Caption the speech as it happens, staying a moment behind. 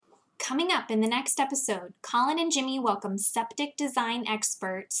Coming up in the next episode, Colin and Jimmy welcome septic design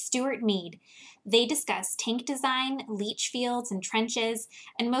expert Stuart Mead. They discuss tank design, leach fields and trenches,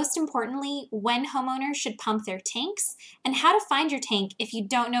 and most importantly, when homeowners should pump their tanks and how to find your tank if you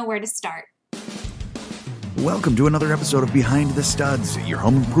don't know where to start. Welcome to another episode of Behind the Studs, your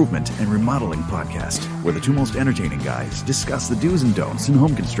home improvement and remodeling podcast, where the two most entertaining guys discuss the do's and don'ts in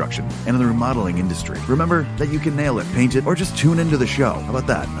home construction and in the remodeling industry. Remember that you can nail it, paint it, or just tune into the show. How about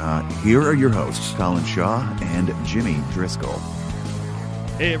that? Here are your hosts, Colin Shaw and Jimmy Driscoll.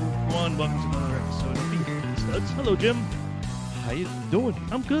 Hey everyone, welcome to another episode of Behind the Studs. Hello, Jim. How you doing?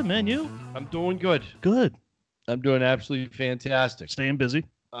 I'm good, man. You? I'm doing good. Good. I'm doing absolutely fantastic. Staying busy?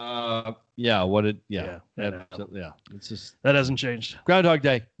 Yeah. It's just that hasn't changed. Groundhog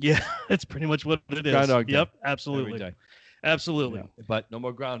Day. Yeah, it's pretty much what it is. Groundhog Day. Yep, absolutely. Every day. Absolutely. Yeah. But no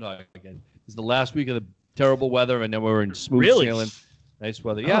more groundhog again. It's the last week of the terrible weather, and then we're in smooth sailing, nice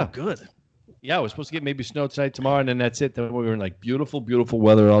weather. Yeah, oh, good. Yeah, we're supposed to get maybe snow tonight, tomorrow, and then that's it. Then we're in like beautiful, beautiful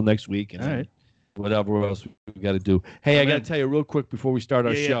weather all next week. And all right. Whatever else we got to do. Hey, I got to tell you real quick before we start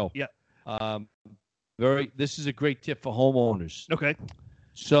our show. Yeah. This is a great tip for homeowners. Okay.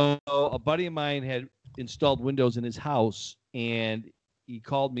 So a buddy of mine had installed windows in his house, and he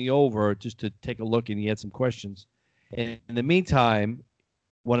called me over just to take a look, and he had some questions. And in the meantime,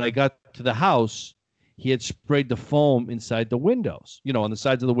 when I got to the house, he had sprayed the foam inside the windows, on the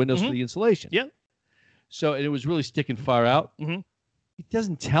sides of the windows for the insulation. Yeah. So it was really sticking far out. Mm-hmm. He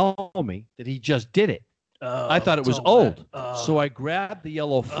doesn't tell me that he just did it. I thought it was old. So I grabbed the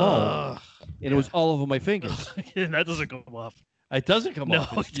yellow foam, and it was all over my fingers. That doesn't come off. It doesn't come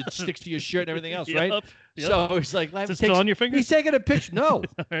off. It sticks to your shirt and everything else, right? Yep. So he's like, is it still on your fingers? He's taking a picture. No.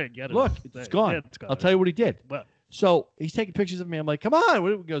 All right, get it. Look, it's gone. Yeah, it's gone. I'll tell you what he did. What? So he's taking pictures of me. I'm like, come on.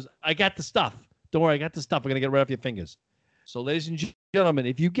 He goes, I got the stuff. Don't worry, I got the stuff. I'm going to get it right off your fingers. So, ladies and gentlemen,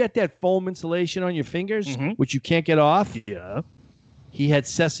 if you get that foam insulation on your fingers, which you can't get off, he had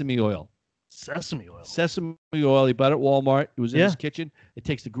sesame oil. Sesame oil. Sesame oil. He bought it at Walmart. It was in his kitchen. It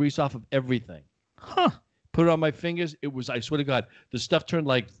takes the grease off of everything. Huh. Put it on my fingers. It was, I swear to God, the stuff turned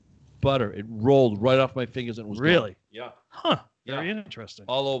like butter. It rolled right off my fingers and it was really gone. Yeah. Huh. Very interesting.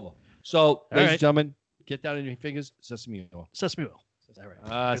 All over. So, ladies and gentlemen, get down on your fingers. Sesame oil. Sesame oil. All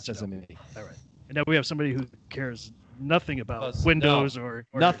right. Sesame. All right. And now we have somebody who cares nothing about windows or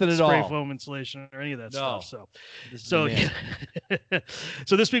nothing at spray all. Foam insulation or any of that stuff. So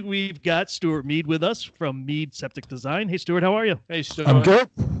this week we've got Stuart Mead with us from Mead Septic Design. Hey, Stuart, how are you? Hey, Stuart. I'm good.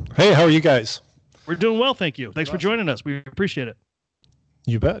 Hey, how are you guys? We're doing well, thank you. Thanks for joining us. We appreciate it.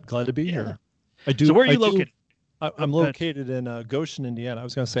 You bet. Glad to be here. I do. So where are you located? I'm located in Goshen, Indiana. I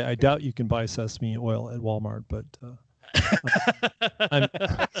was going to say, I doubt you can buy sesame oil at Walmart, but I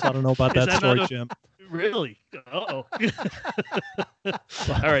don't know about that story, Jim. Really? Uh-oh.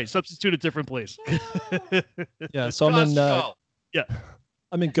 All right, substitute a different place. Yeah, so I'm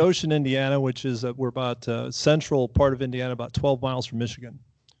in Goshen, Indiana, which is we're about central part of Indiana, about 12 miles from Michigan.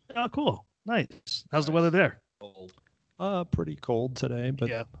 Oh, cool. Nice. How's the weather there? Pretty cold today,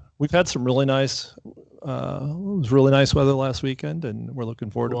 but we've had some really nice, it was really nice weather last weekend, and we're looking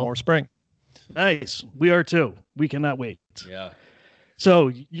forward to more spring. Nice. We are too. We cannot wait. Yeah.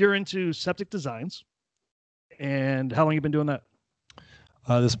 So you're into septic designs, and how long have you been doing that?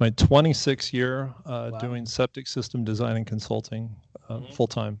 This is my 26th year doing septic system design and consulting full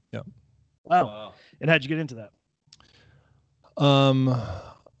time. Yeah. Wow. And how'd you get into that?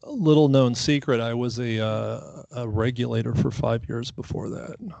 A little known secret. I was a regulator for 5 years before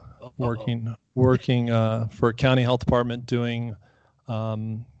that, working for a county health department doing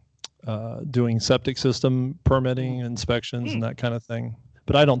septic system permitting, inspections, and that kind of thing.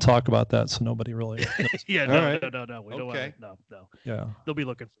 But I don't talk about that, so nobody really knows. Yeah, no. We don't want to. No. Yeah. They'll be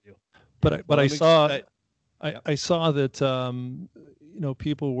looking for you. But I saw I saw that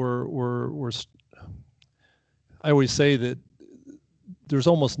people were I always say that there's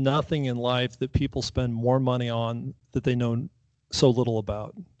almost nothing in life that people spend more money on that they know so little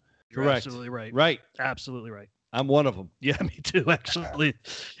about. You're Correct. Absolutely right. Right. Absolutely right. I'm one of them. Yeah, me too, actually.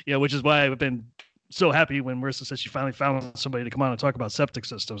 Yeah, which is why I've been so happy when Marissa said she finally found somebody to come on and talk about septic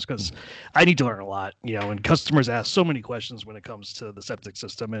systems, because I need to learn a lot, and customers ask so many questions when it comes to the septic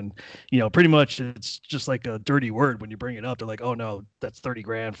system. And, pretty much it's just like a dirty word when you bring it up. They're like, oh no, that's 30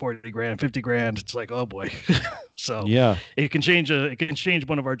 grand, 40 grand, 50 grand. It's like, oh boy. So yeah, it can change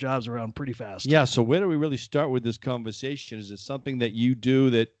one of our jobs around pretty fast. Yeah. So where do we really start with this conversation? Is it something that you do,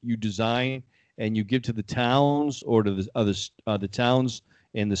 that you design and you give to the towns, or to the towns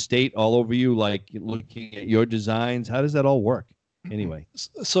in the state all over you, like looking at your designs? How does that all work? Anyway,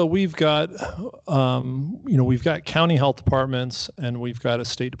 So we've got, we've got county health departments and we've got a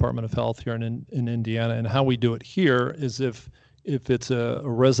state department of health here in Indiana. And how we do it here is if it's a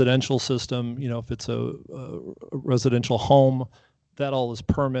residential system, if it's a residential home, that all is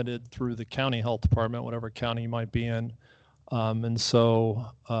permitted through the county health department, whatever county you might be in. And so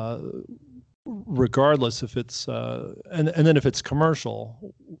regardless if it's, and then if it's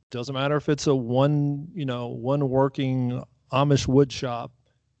commercial, doesn't matter if it's a one working Amish wood shop,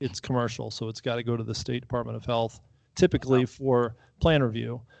 it's commercial. So it's got to go to the State Department of Health, typically for plan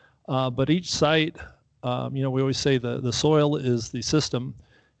review. But each site, we always say the soil is the system.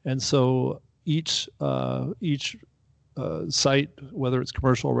 And so each site, whether it's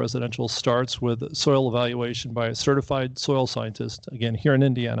commercial or residential, starts with soil evaluation by a certified soil scientist, again, here in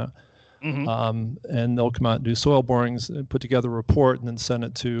Indiana. Mm-hmm. And they'll come out and do soil borings and put together a report and then send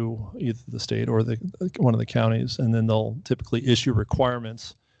it to either the state or one of the counties. And then they'll typically issue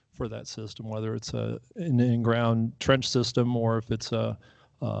requirements for that system, whether it's an in-ground trench system or if it's a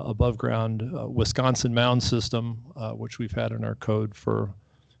above ground Wisconsin mound system, which we've had in our code for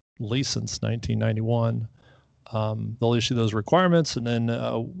at least since 1991. They'll issue those requirements, and then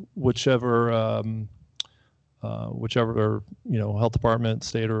whichever health department,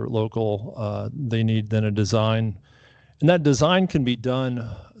 state or local, they need then a design. And that design can be done,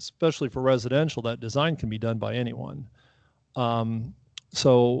 especially for residential, that design can be done by anyone.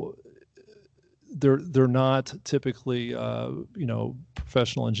 So they're not typically,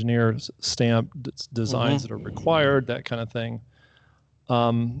 professional engineers stamped designs that are required, that kind of thing.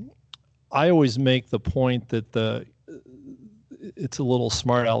 I always make the point that it's a little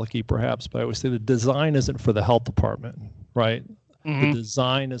smart alecky perhaps, but I always say the design isn't for the health department, right? Mm-hmm. The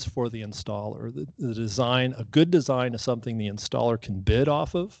design is for the installer. The design, a good design is something the installer can bid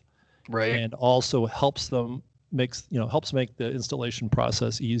off of, right? And also helps make the installation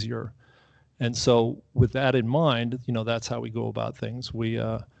process easier. And so with that in mind, that's how we go about things. We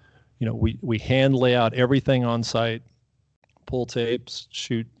hand lay out everything on site, pull tapes,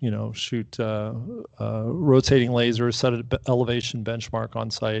 shoot rotating lasers, set an elevation benchmark on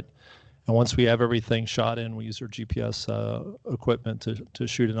site. And once we have everything shot in, we use our GPS equipment to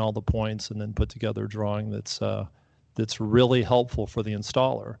shoot in all the points and then put together a drawing that's really helpful for the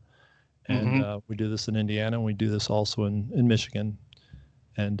installer. And we do this in Indiana, and we do this also in Michigan.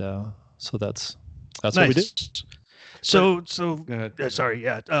 And so that's nice. What we do. So sorry,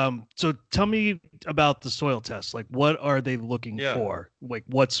 yeah. So tell me about the soil tests. Like, what are they looking for? Like,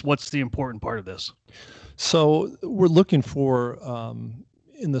 what's the important part of this? So we're looking for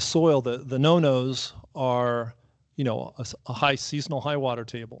in the soil, the no-nos are, a high seasonal high water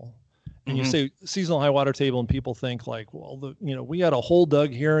table. And you say seasonal high water table, and people think like, well, we had a hole dug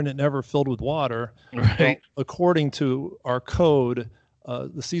here and it never filled with water. Right. Well, according to our code,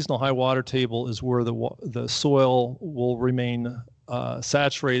 the seasonal high water table is where the soil will remain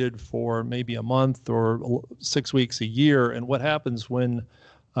saturated for maybe a month or 6 weeks, a year. And what happens when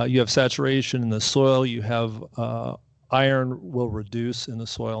you have saturation in the soil, you have iron will reduce in the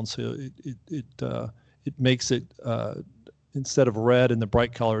soil, and so it makes it instead of red and the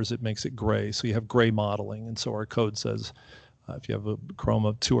bright colors, it makes it gray. So you have gray modeling, and so our code says if you have a chrome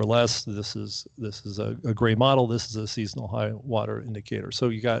of 2 or less, this is a gray model. This is a seasonal high water indicator. So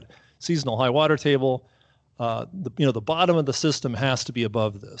you got seasonal high water table. The bottom of the system has to be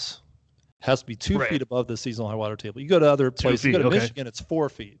above this. It has to be 2 feet above the seasonal high water table. You go to other places, you go to Michigan, it's 4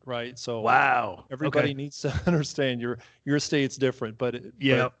 feet, right? So wow, everybody needs to understand your state's different, but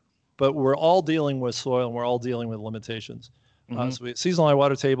we're all dealing with soil and we're all dealing with limitations. So we have seasonal high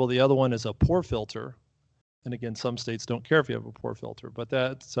water table. The other one is a pore filter. And again, some states don't care if you have a pore filter, but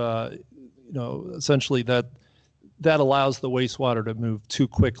that's, essentially that allows the wastewater to move too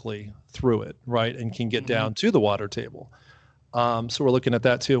quickly through it, right? And can get down to the water table. So we're looking at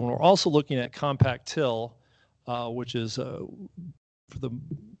that too. And we're also looking at compact till, which is, for the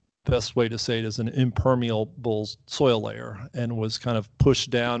best way to say it, is an impermeable soil layer and was kind of pushed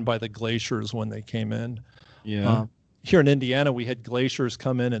down by the glaciers when they came in. Yeah. Here in Indiana, we had glaciers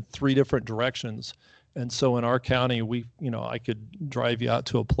come in 3 different directions. And so in our county, I could drive you out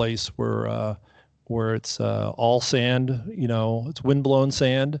to a place where it's all sand, it's windblown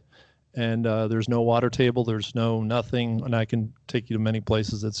sand, and there's no water table, there's nothing, and I can take you to many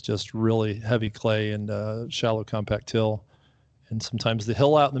places that's just really heavy clay and shallow compact till. And sometimes the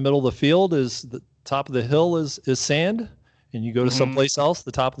hill out in the middle of the field the top of the hill is sand, and you go to someplace else,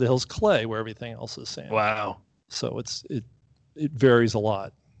 the top of the hill's clay, where everything else is sand. Wow. So it varies a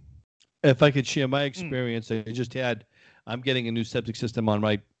lot. If I could share my experience, I'm getting a new septic system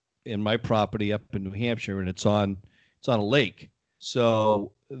in my property up in New Hampshire, and it's on a lake.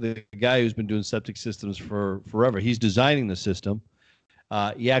 So the guy who's been doing septic systems for forever, he's designing the system.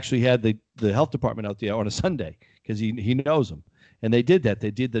 He actually had the health department out there on a Sunday because he knows them. And they did that.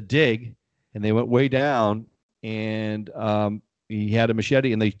 They did the dig, and they went way down, and he had a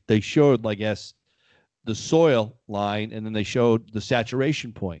machete, and they showed, I guess, the soil line, and then they showed the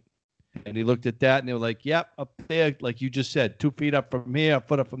saturation point. And he looked at that, and they were like, yep, up there, like you just said, 2 feet up from here, a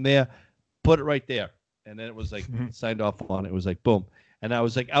foot up from there, put it right there. And then it was like signed off on it. It was like, boom. And I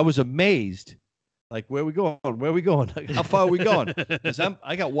was amazed. Like, where are we going? Where are we going? Like, how far are we going? Because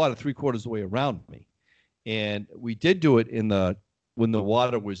I got water 3/4 of the way around me. And we did do it when the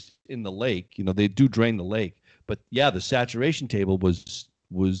water was in the lake. They do drain the lake. But yeah, the saturation table was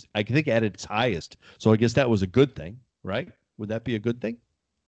I think at its highest. So I guess that was a good thing, right? Would that be a good thing?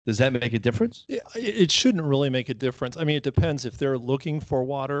 Does that make a difference? It shouldn't really make a difference. I mean, it depends if they're looking for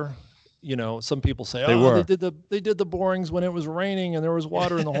water. Some people say, they did the borings when it was raining and there was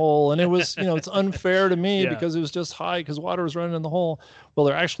water in the hole, and it was, it's unfair to me because it was just high because water was running in the hole. Well,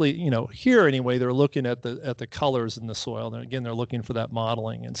 they're actually, here anyway, they're looking at the colors in the soil. And again, they're looking for that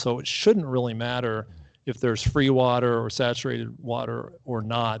modeling, and so it shouldn't really matter if there's free water or saturated water or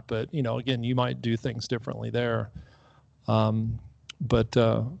not. But again, you might do things differently there. But those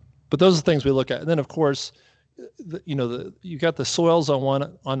are the things we look at, and then of course. You got the soils on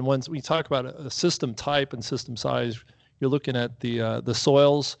one. We talk about a system type and system size. You're looking at the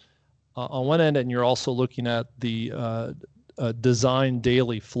soils on one end, and you're also looking at the design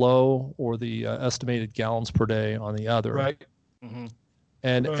daily flow or the estimated gallons per day on the other. Right. Mm-hmm.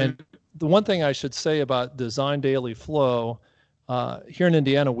 And the one thing I should say about design daily flow, here in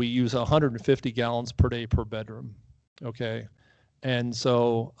Indiana, we use 150 gallons per day per bedroom. Okay, and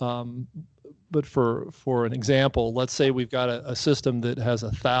so. But for an example, let's say we've got a system that has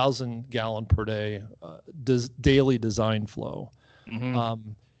 1,000 gallon per day daily design flow.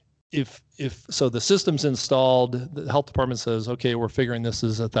 Mm-hmm. If so, the system's installed. The health department says, okay, we're figuring this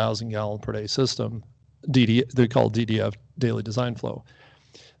is 1,000 gallon per day system. They call DDF, daily design flow.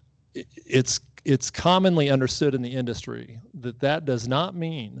 It's commonly understood in the industry that does not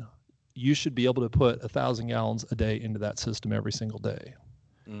mean you should be able to put 1,000 gallons a day into that system every single day.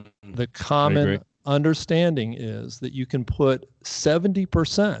 Mm-hmm. The common understanding is that you can put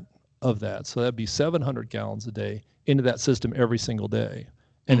 70% of that, so that'd be 700 gallons a day, into that system every single day.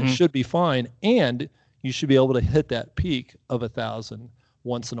 And it should be fine. And you should be able to hit that peak of 1,000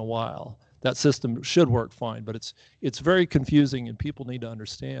 once in a while. That system should work fine, but it's very confusing, and people need to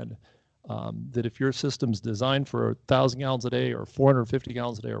understand that if your system's designed for 1,000 gallons a day or 450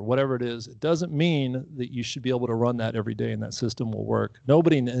 gallons a day or whatever it is, it doesn't mean that you should be able to run that every day and that system will work.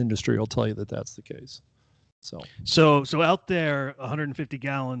 Nobody in the industry will tell you that that's the case. So out there, 150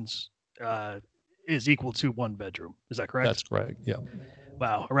 gallons is equal to 1 bedroom. Is that correct? That's correct. Yeah.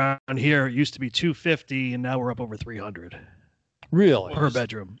 Wow. Around here, it used to be 250, and now we're up over 300. Really? Per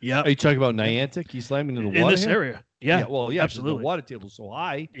bedroom. Yeah. Are you talking about Niantic? He's slamming in the water in this area? Yeah. Well, yeah, absolutely. The water table's so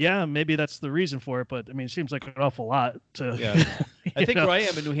high. Yeah, maybe that's the reason for it, but I mean, it seems like an awful lot to. Yeah. I think where I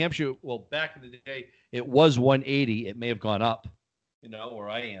am in New Hampshire, well, back in the day, it was 180. It may have gone up, where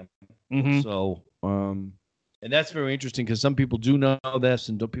I am. Mm-hmm. So, and that's very interesting because some people do know this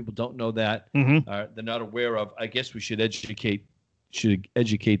and people don't know that. Mm-hmm. They're not aware of. I guess we should educate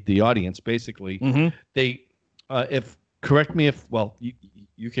the audience. Basically, they, correct me if, well,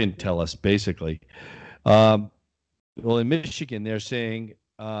 you can tell us basically. Well, in Michigan, they're saying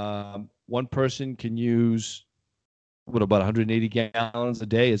one person can use, about 180 gallons a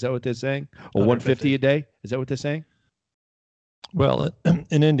day? Is that what they're saying? Or 150 a day? Is that what they're saying? Well,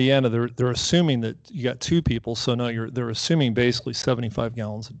 in Indiana, they're assuming that you got 2 people. So no, they're assuming basically 75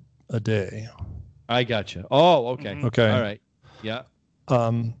 gallons a day. I gotcha. Oh, okay. Mm-hmm. Okay. All right. Yeah.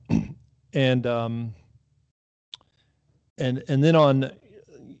 And then on,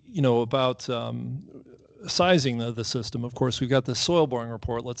 about sizing the system. Of course, we've got the soil boring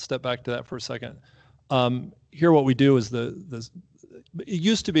report. Let's step back to that for a second. Here, what we do is it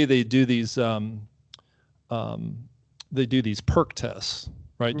used to be they do these perk tests,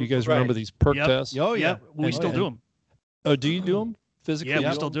 right? Do you guys remember these perk tests? Oh yeah, we still do them. Oh, do you do them physically? Yeah,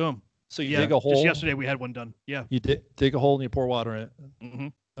 we still do them. So you dig a hole. Just yesterday we had one done. Yeah. You dig a hole and you pour water in it. Mm-hmm.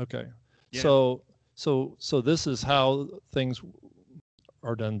 Okay. Yeah. So this is how things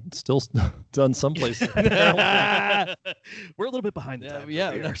are done. Still done some places. We're a little bit behind the time.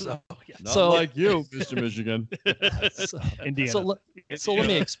 Yeah. So not like you, Mr. Michigan. Indiana. So let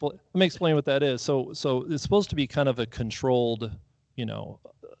me explain what that is. So it's supposed to be kind of a controlled,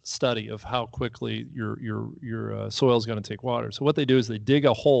 study of how quickly your soil is going to take water. So what they do is they dig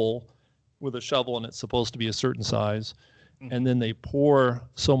a hole with a shovel, and it's supposed to be a certain size, and then they pour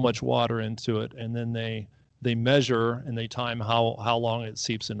so much water into it, and then they measure and they time how long it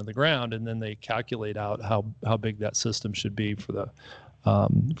seeps into the ground, and then they calculate out how big that system should be for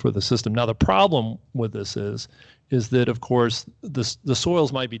the system. Now the problem with this is that of course the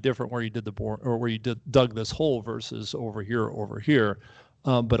soils might be different where you did the bore or where you dug this hole versus over here.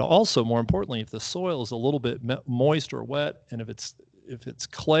 But also more importantly, if the soil is a little bit moist or wet, and if it's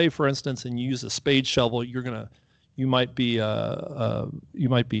clay, for instance, and you use a spade shovel, you might be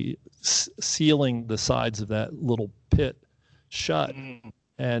sealing the sides of that little pit shut,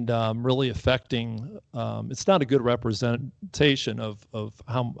 and really affecting. It's not a good representation of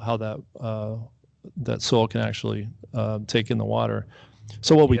how that soil can actually take in the water.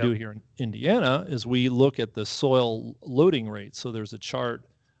 So what we do here in Indiana is we look at the soil loading rate. So there's a chart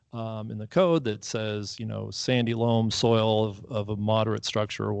in the code that says, sandy loam soil of a moderate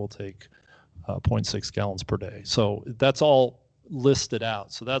structure will take 0.6 gallons per day. So that's all listed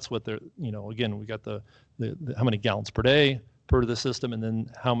out. So that's what they're, again, we got the how many gallons per day per the system, and then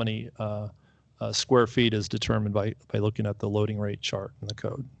how many square feet is determined by looking at the loading rate chart in the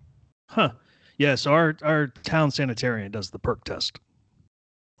code. Huh. Yeah. So our town sanitarian does the perk test.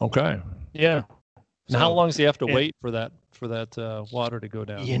 Okay. Yeah. And how long does he have to wait for that water to go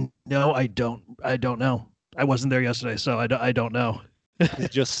down? I don't know. I wasn't there yesterday, so I don't know. He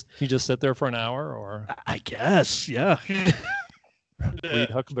just sit there for an hour, or I guess, yeah.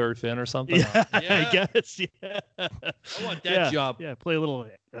 Read Huckleberry Finn or something. Yeah, I guess. Yeah. I want that job. Yeah, play a little.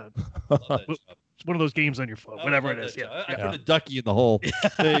 Love that job. It's one of those games on your phone, whatever it is. Yeah, Yeah. I put a ducky in the hole.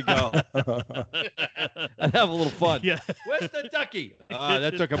 There you go. I'd have a little fun. Yeah. Where's the ducky?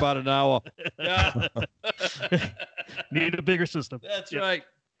 That took about an hour. Yeah. Need a bigger system. That's Yep. right.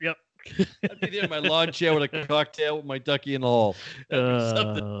 Yep. I'd be there in my lawn chair with a cocktail with my ducky in the hole.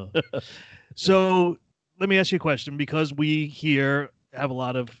 So let me ask you a question, because we here have a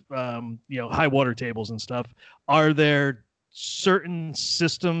lot of high water tables and stuff. Are there certain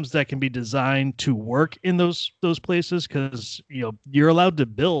systems that can be designed to work in those places? Because you're allowed to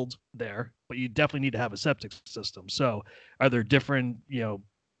build there, but you definitely need to have a septic system. So are there different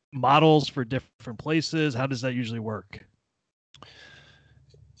models for different places? How does that usually work?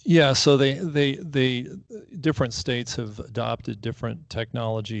 Yeah, so they different states have adopted different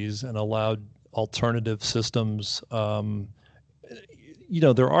technologies and allowed alternative systems.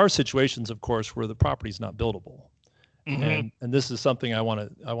 There are situations, of course, where the property is not buildable. Mm-hmm. And this is something I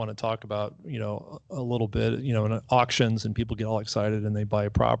want to talk about, a little bit, in auctions, and people get all excited and they buy a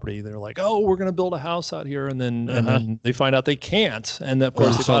property. They're like, oh, we're going to build a house out here. And then they find out they can't. And of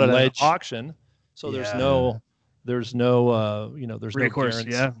course, they bought it at an auction. So there's no recourse. There's no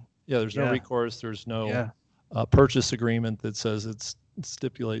recourse. There's no purchase agreement that says it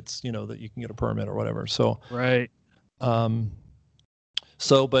stipulates, that you can get a permit or whatever. So, right.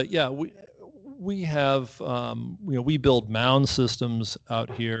 We have, we build mound systems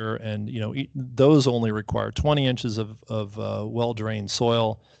out here, and, those only require 20 inches of well-drained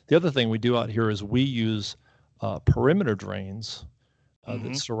soil. The other thing we do out here is we use perimeter drains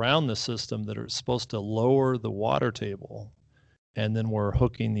that surround the system that are supposed to lower the water table. And then we're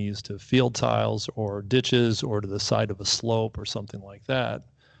hooking these to field tiles or ditches or to the side of a slope or something like that.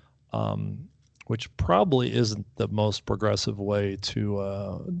 Which probably isn't the most progressive way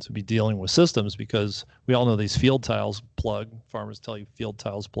to be dealing with systems, because we all know these field tiles plug. Farmers tell you field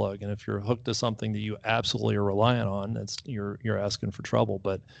tiles plug, and if you're hooked to something that you absolutely are reliant on, you're asking for trouble.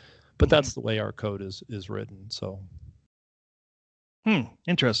 But that's the way our code is written. So,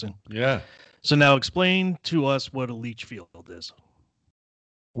 interesting. Yeah. So now explain to us what a leach field is.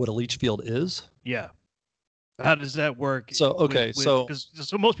 What a leach field is? Yeah. How does that work? So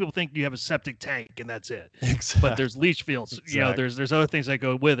so most people think you have a septic tank and that's it. Exactly. But there's leach fields. Exactly. There's other things that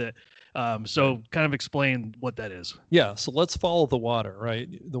go with it. So kind of explain what that is. Yeah. So let's follow the water, right?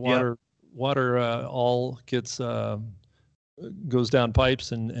 The water all gets goes down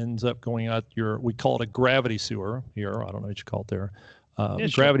pipes and ends up going out we call it a gravity sewer here. I don't know what you call it there.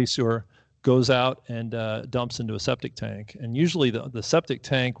 Gravity sewer goes out and dumps into a septic tank, and usually the septic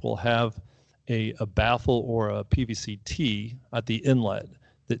tank will have a baffle or a PVC T at the inlet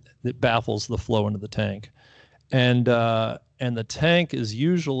that baffles the flow into the tank, and the tank is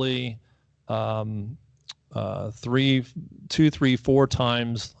usually 3, 4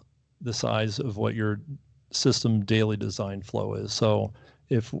 times the size of what your system daily design flow is. So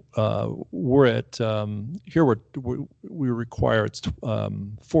if we're at here, we require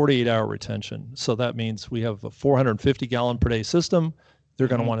 48-hour retention. So that means we have a 450 gallon per day system. They're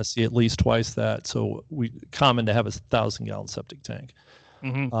going to want to see at least twice that. So common to have a 1,000 gallon septic tank.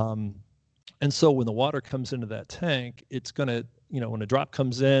 And so when the water comes into that tank, it's going to, when a drop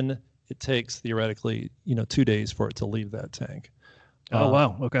comes in, it takes theoretically, 2 days for it to leave that tank. Oh,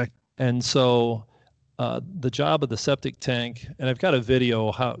 wow. Okay. And so the job of the septic tank, and I've got a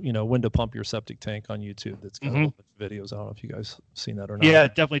video how, when to pump your septic tank on YouTube. That's got a little bit of videos. I don't know if you guys seen that or not. Yeah,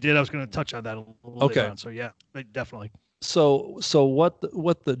 definitely did. I was going to touch on that a little Okay. later on. So yeah, definitely. So what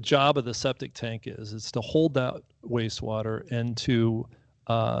the job of the septic tank is to hold that wastewater and to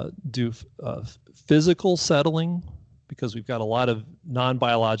do physical settling, because we've got a lot of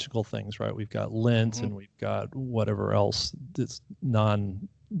non-biological things, right? We've got lint and we've got whatever else that's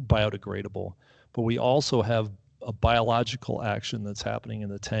non-biodegradable. But we also have a biological action that's happening in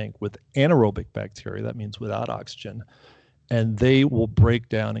the tank with anaerobic bacteria. That means without oxygen. And they will break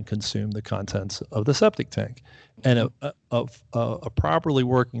down and consume the contents of the septic tank. And a properly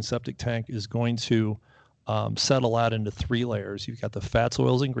working septic tank is going to settle out into 3 layers. You've got the fats,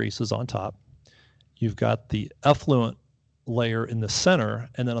 oils, and greases on top. You've got the effluent layer in the center,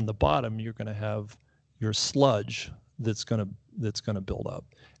 and then on the bottom you're going to have your sludge that's going to build up.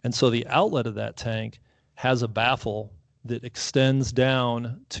 And so the outlet of that tank has a baffle that extends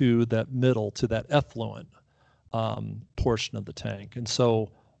down to that middle, to that effluent portion of the tank. And so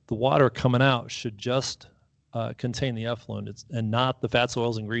the water coming out should just contain the effluent and not the fats,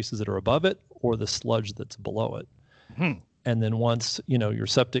 oils, and greases that are above it or the sludge that's below it. And then once your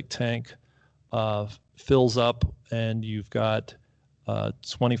septic tank fills up and you've got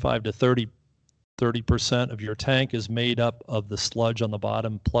 25 to 30% of your tank is made up of the sludge on the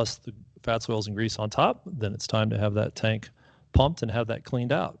bottom plus the fats, oils, and grease on top, then it's time to have that tank pumped and have that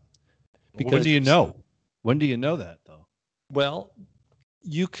cleaned out. Because when do you know? When do you know that, though? Well,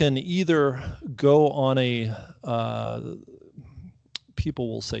 you can either go on people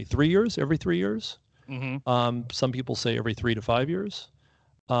will say 3 years, every 3 years. Some people say every 3 to 5 years.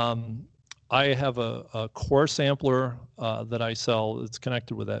 I have a core sampler that I sell that's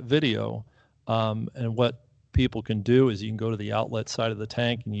connected with that video. And what people can do is you can go to the outlet side of the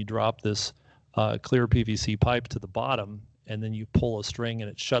tank and you drop this clear PVC pipe to the bottom, and then you pull a string and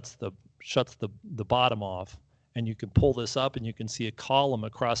it shuts the bottom off, and you can pull this up and you can see a column, a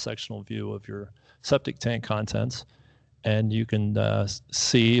cross-sectional view of your septic tank contents, and you can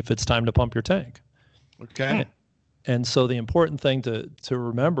see if it's time to pump your tank. Okay. And so the important thing to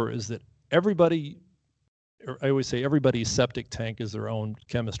remember is that I always say everybody's septic tank is their own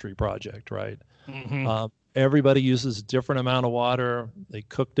chemistry project, right? Everybody uses a different amount of water. They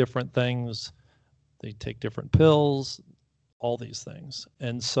cook different things. They take different pills, all these things.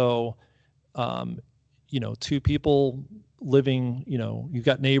 And so, 2 people living, you've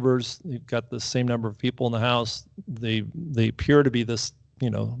got neighbors, you've got the same number of people in the house. They appear to be this,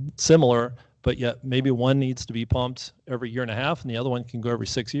 similar, but yet maybe one needs to be pumped every year and a half and the other one can go every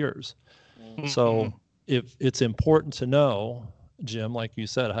 6 years. So if it's important to know, Jim, like you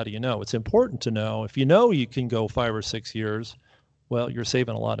said, how do you know? It's important to know. If you know you can go 5 or 6 years, well, you're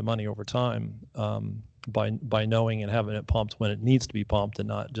saving a lot of money over time by knowing and having it pumped when it needs to be pumped and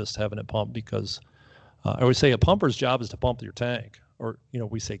not just having it pumped because I always say a pumper's job is to pump your tank, or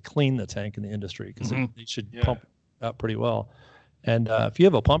we say clean the tank in the industry because they should pump out pretty well. And if you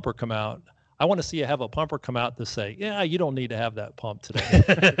have a pumper come out, I want to see you have a pumper come out to say, yeah, you don't need to have that pump today.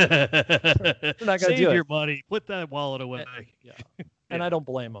 They're not going to do your money. Put that wallet away. And I don't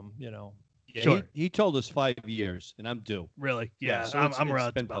blame them, Yeah, Sure. he told us 5 years, and I'm due. Really? Yeah, so I'm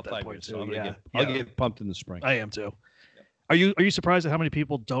around been about that 5 point years, too. so Yeah. I'll get pumped in the spring. I am too. Are you surprised at how many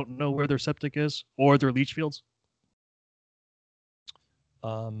people don't know where their septic is or their leach fields?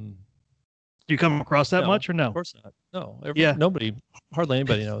 Do you come across that much or no? Of course not. No. Nobody, hardly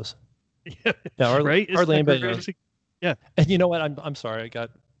anybody knows. Right? Hardly anybody knows. Yeah. And you know what? I'm sorry.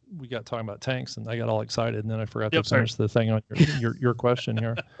 We got talking about tanks, and I got all excited, and then I forgot to finish the thing on your question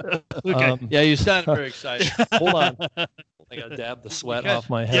here. Okay. Yeah, you sound very excited. Hold on. I got to dab the sweat off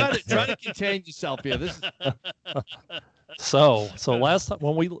my head. Try to contain yourself here. This is... So last time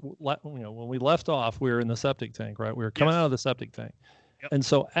when we left off, we were in the septic tank, right? We were coming out of the septic tank. Yep. And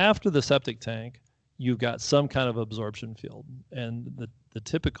so after the septic tank, you've got some kind of absorption field. And the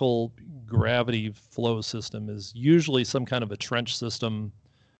typical gravity flow system is usually some kind of a trench system.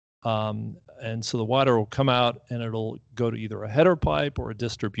 And so the water will come out and it'll go to either a header pipe or a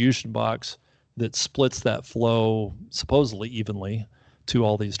distribution box that splits that flow supposedly evenly to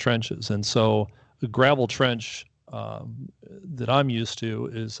all these trenches. And so a gravel trench that I'm used to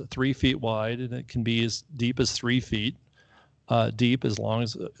is 3 feet wide, and it can be as deep as 3 feet deep, as long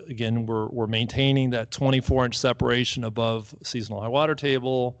as, again, we're maintaining that 24-inch separation above seasonal high water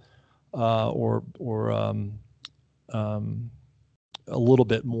table, or a little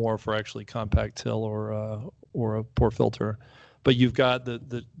bit more for actually compact till or a pore filter. But you've got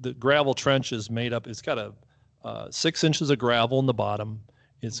the gravel trench is made up. It's got a 6 inches of gravel in the bottom.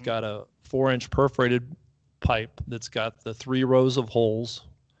 It's got a 4-inch perforated pipe that's got the 3 rows of holes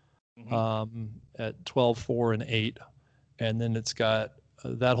at 12, 4, and 8. And then it's got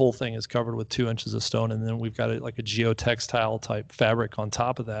that whole thing is covered with 2 inches of stone. And then we've got like a geotextile type fabric on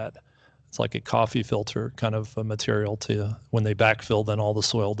top of that. It's like a coffee filter kind of a material to when they backfill, then all the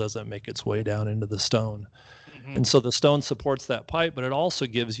soil doesn't make its way down into the stone. And so the stone supports that pipe, but it also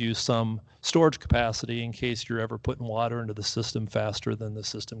gives you some storage capacity in case you're ever putting water into the system faster than the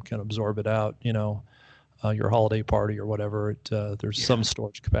system can absorb it out, your holiday party or whatever. There's some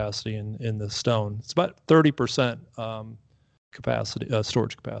storage capacity in the stone. It's about 30% capacity,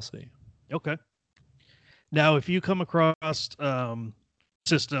 storage capacity. Okay. Now, if you come across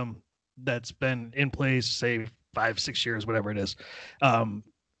system that's been in place, say 5-6 years, whatever it is,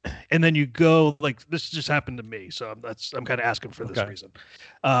 and then you go like this just happened to me, so I'm kind of asking for this reason.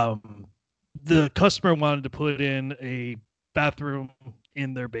 The customer wanted to put in a bathroom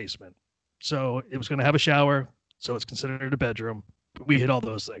in their basement, so it was going to have a shower, so it's considered a bedroom. We hit all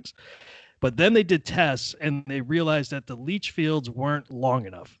those things, but then they did tests and they realized that the leach fields weren't long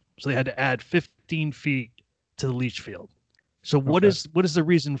enough, so they had to add 15 feet to the leach field. So what is the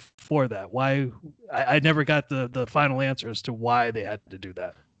reason for that? Why I never got the final answer as to why they had to do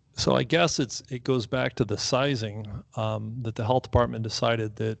that. So I guess it goes back to the sizing that the health department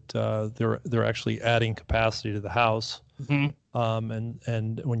decided that they're actually adding capacity to the house,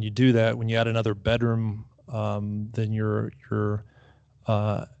 and when you do that, when you add another bedroom, then you're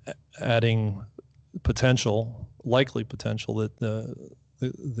adding likely potential that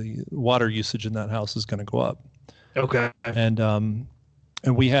the water usage in that house is going to go up. Okay. And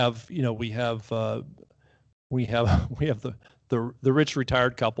we have the rich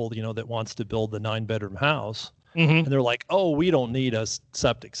retired couple, that wants to build the 9-bedroom house. And they're like, oh, we don't need a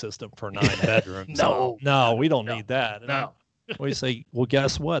septic system for 9 bedrooms. No, we don't need that. And we say, well,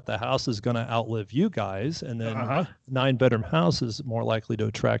 guess what? The house is going to outlive you guys. And then 9-bedroom house is more likely to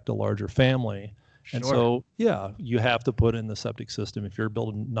attract a larger family. And so, you have to put in the septic system. If you're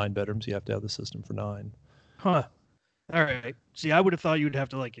building 9 bedrooms, you have to have the system for 9. Huh. All right. See, I would have thought you'd have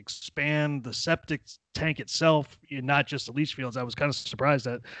to like expand the septic tank itself, not just the leach fields. I was kind of surprised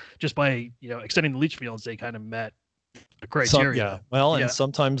that just by extending the leach fields, they kind of met the criteria. And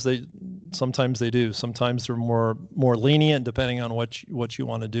sometimes they do. Sometimes they're more lenient depending on what you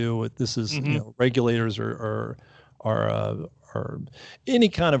want to do. This is regulators are any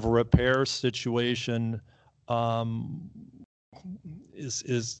kind of repair situation.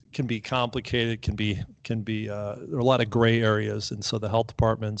 Can be complicated, can be there are a lot of gray areas, and so the health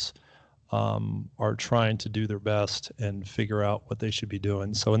departments are trying to do their best and figure out what they should be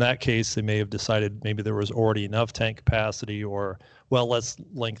doing. So in that case, they may have decided maybe there was already enough tank capacity, or let's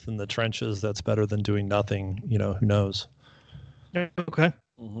lengthen the trenches. That's better than doing nothing. Who knows? Okay.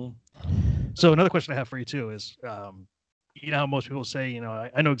 So another question I have for you too is, how most people say,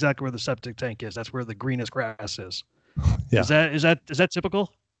 I know exactly where the septic tank is. That's where the greenest grass is. Yeah. Is that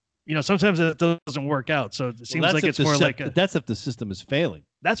typical? Sometimes it doesn't work out. So it seems like it's more that's if the system is failing.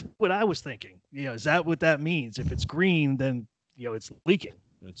 That's what I was thinking. Is that what that means? If it's green, then it's leaking.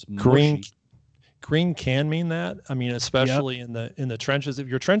 It's green. Green can mean that. I mean, especially in the trenches. If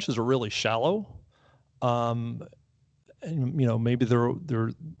your trenches are really shallow, and maybe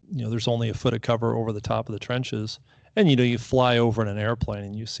there's only a foot of cover over the top of the trenches, and you fly over in an airplane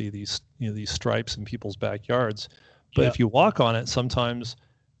and you see these stripes in people's backyards. But if you walk on it, sometimes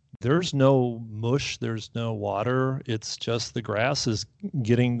there's no mush, there's no water. It's just the grass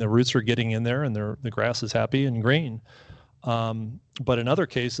the roots are getting in there, and the grass is happy and green. But in other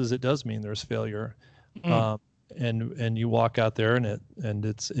cases, it does mean there's failure. And you walk out there and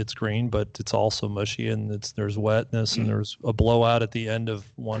it's green, but it's also mushy, and there's wetness, and there's a blowout at the end of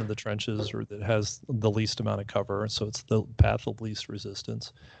one of the trenches, or that has the least amount of cover. So it's the path of least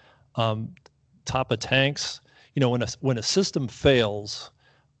resistance. Top of tanks. When a system fails,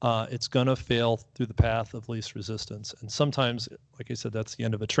 it's going to fail through the path of least resistance. And sometimes, like I said, that's the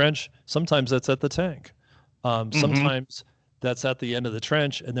end of a trench. Sometimes that's at the tank. Sometimes that's at the end of the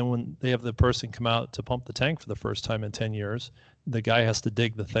trench. And then when they have the person come out to pump the tank for the first time in 10 years, the guy has to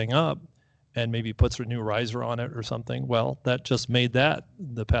dig the thing up and maybe puts a new riser on it or something. Well, that just made that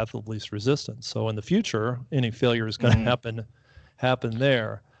the path of least resistance. So in the future, any failure is going to happen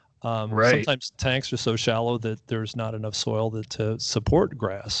there. Sometimes tanks are so shallow that there's not enough soil to support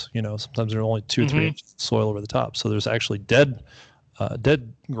grass. Sometimes there are only 2-3 inches of soil over the top. So there's actually dead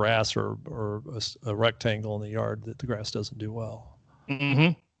grass or a rectangle in the yard that the grass doesn't do well.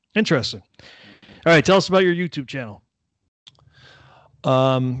 Mm-hmm. Interesting. All right, tell us about your YouTube channel.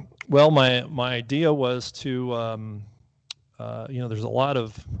 Well, my idea was to, there's a lot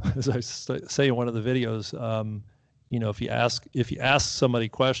of, as I say in one of the videos, if you ask somebody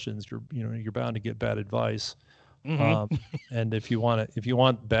questions, you're bound to get bad advice. Mm-hmm. And if you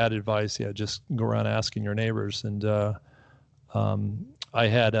want bad advice, just go around asking your neighbors. And I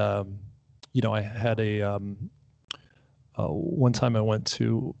had one time I went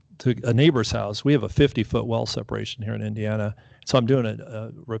to a neighbor's house. We have a 50-foot well separation here in Indiana, so I'm doing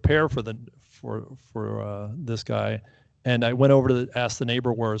a repair for this guy, and I went over to ask the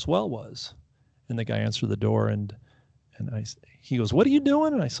neighbor where his well was, and the guy answered the door, and he goes, "What are you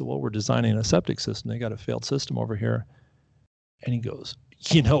doing?" And I said, "Well, we're designing a septic system. They got a failed system over here." And he goes,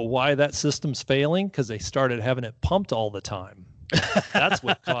 "You know why that system's failing? Because they started having it pumped all the time. That's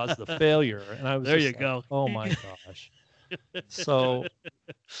what caused the failure." And I was there. Just You like, go. Oh my gosh. So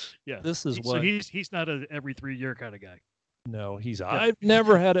yeah, this is so what he's not a every 3-year kind of guy. No, I've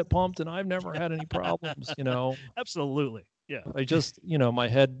never had it pumped and I've never had any problems, Absolutely. Yeah. I just, my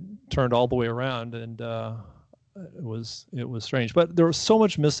head turned all the way around, and it was strange, but there was so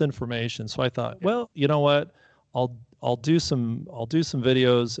much misinformation. So I thought, well, you know what? I'll do some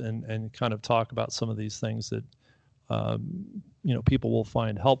videos and kind of talk about some of these things that people will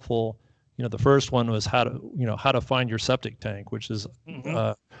find helpful. The first one was how to find your septic tank, which is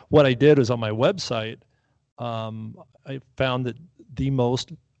what I did was on my website. I found that the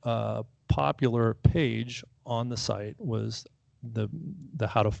most popular page on the site was the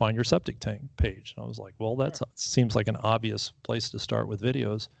how to find your septic tank page. And I was like, well, seems like an obvious place to start with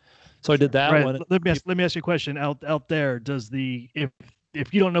videos. So I did that one. Let me ask you a question. Out there, does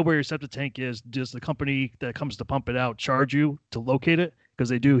if you don't know where your septic tank is, does the company that comes to pump it out charge you to locate it? Because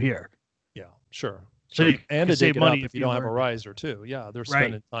they do here. Yeah, sure. So you and can to save dig it money up if you don't have a riser too. Yeah, they're Right.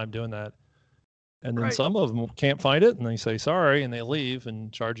 spending time doing that. And then some of them can't find it, and they say sorry, and they leave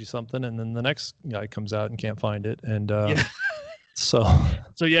and charge you something, and then the next guy comes out and can't find it, and so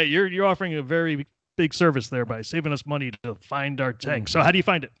yeah, you're offering a very big service there by saving us money to find our tank. So how do you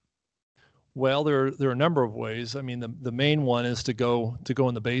find it? Well, there are a number of ways. I mean, the main one is to go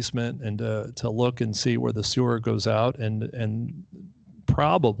in the basement and to look and see where the sewer goes out, and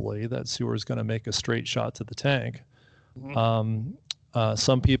probably that sewer is going to make a straight shot to the tank. Mm-hmm.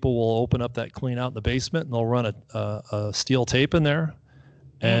 Some people will open up that clean out in the basement, and they'll run a steel tape in there,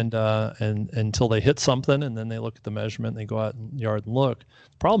 and until they hit something, and then they look at the measurement, and they go out in the yard and look.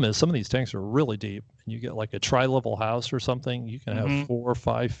 The problem is some of these tanks are really deep, and you get like a tri-level house or something, you can have 4 or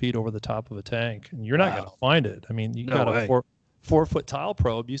 5 feet over the top of a tank, and you're not going to find it. I mean, you got a 4-foot tile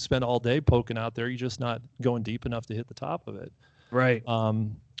probe, you spend all day poking out there, you're just not going deep enough to hit the top of it. Right.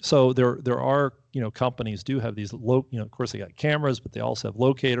 So there are, companies do have these of course they got cameras, but they also have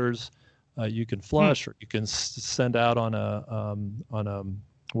locators. You can flush, or you can send out on a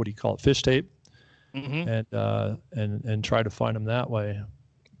what do you call it, fish tape, and try to find them that way.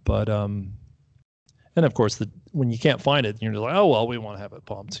 But and of course when you can't find it, you're just like, oh well, we won't have it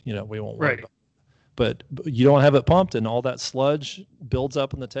pumped. We won't worry about it. But you don't have it pumped, and all that sludge builds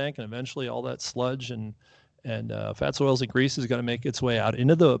up in the tank, and eventually all that sludge and fats, oils, and grease is going to make its way out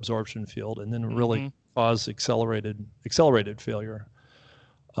into the absorption field, and then really cause accelerated failure.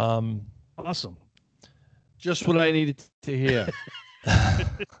 Awesome. Just what I needed to hear. I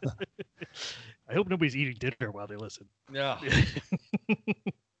hope nobody's eating dinner while they listen. Yeah.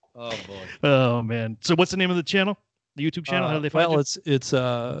 Oh boy. Oh man. So what's the name of the channel? The YouTube channel? How do they find you?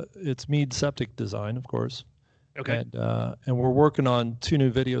 It's Mead Septic Design, of course. Okay. And we're working on 2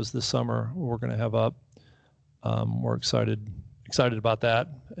 new videos this summer we're going to have up. We're excited about that,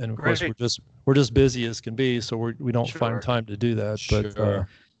 and of course we're just busy as can be, so we don't find time to do that. But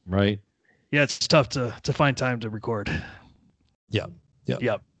right, yeah, it's tough to find time to record. Yeah.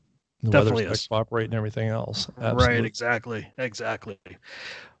 Yep. The Definitely weather's is. Cooperate and everything else. Absolutely. Right. Exactly.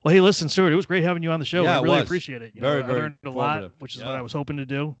 Well, hey, listen, Stuart, it was great having you on the show. Yeah, I really appreciate it. Very I learned a lot, which is Yeah. what I was hoping to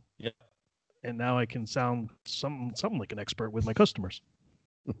do. Yeah. And now I can sound something like an expert with my customers.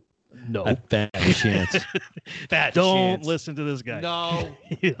 No. A fat chance. Don't listen to this guy. No.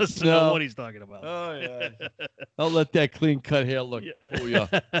 He doesn't know what he's talking about. Oh yeah. Don't let that clean cut hair look. Yeah. Oh yeah.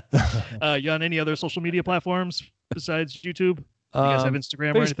 You on any other social media platforms besides YouTube? You guys have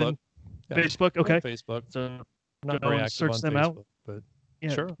Instagram or anything? Yeah. Facebook. Okay. Facebook. So Not go very and active search on them Facebook, out. but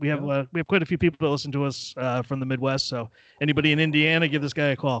yeah, sure. we have quite a few people that listen to us from the Midwest. So anybody in Indiana, give this guy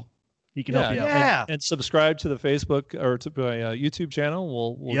a call. He can help you out. Yeah. And subscribe to the Facebook or to my YouTube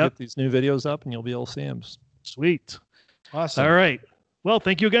channel. We'll get these new videos up, and you'll be able to see them. Sweet. Awesome. All right. Well,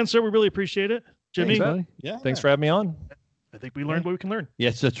 thank you again, sir. We really appreciate it. Jimmy. Thanks, Yeah. Thanks for having me on. I think we learned what we can learn.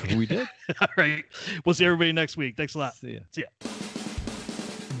 Yes, that's what we did. All right. We'll see everybody next week. Thanks a lot. See ya. See ya.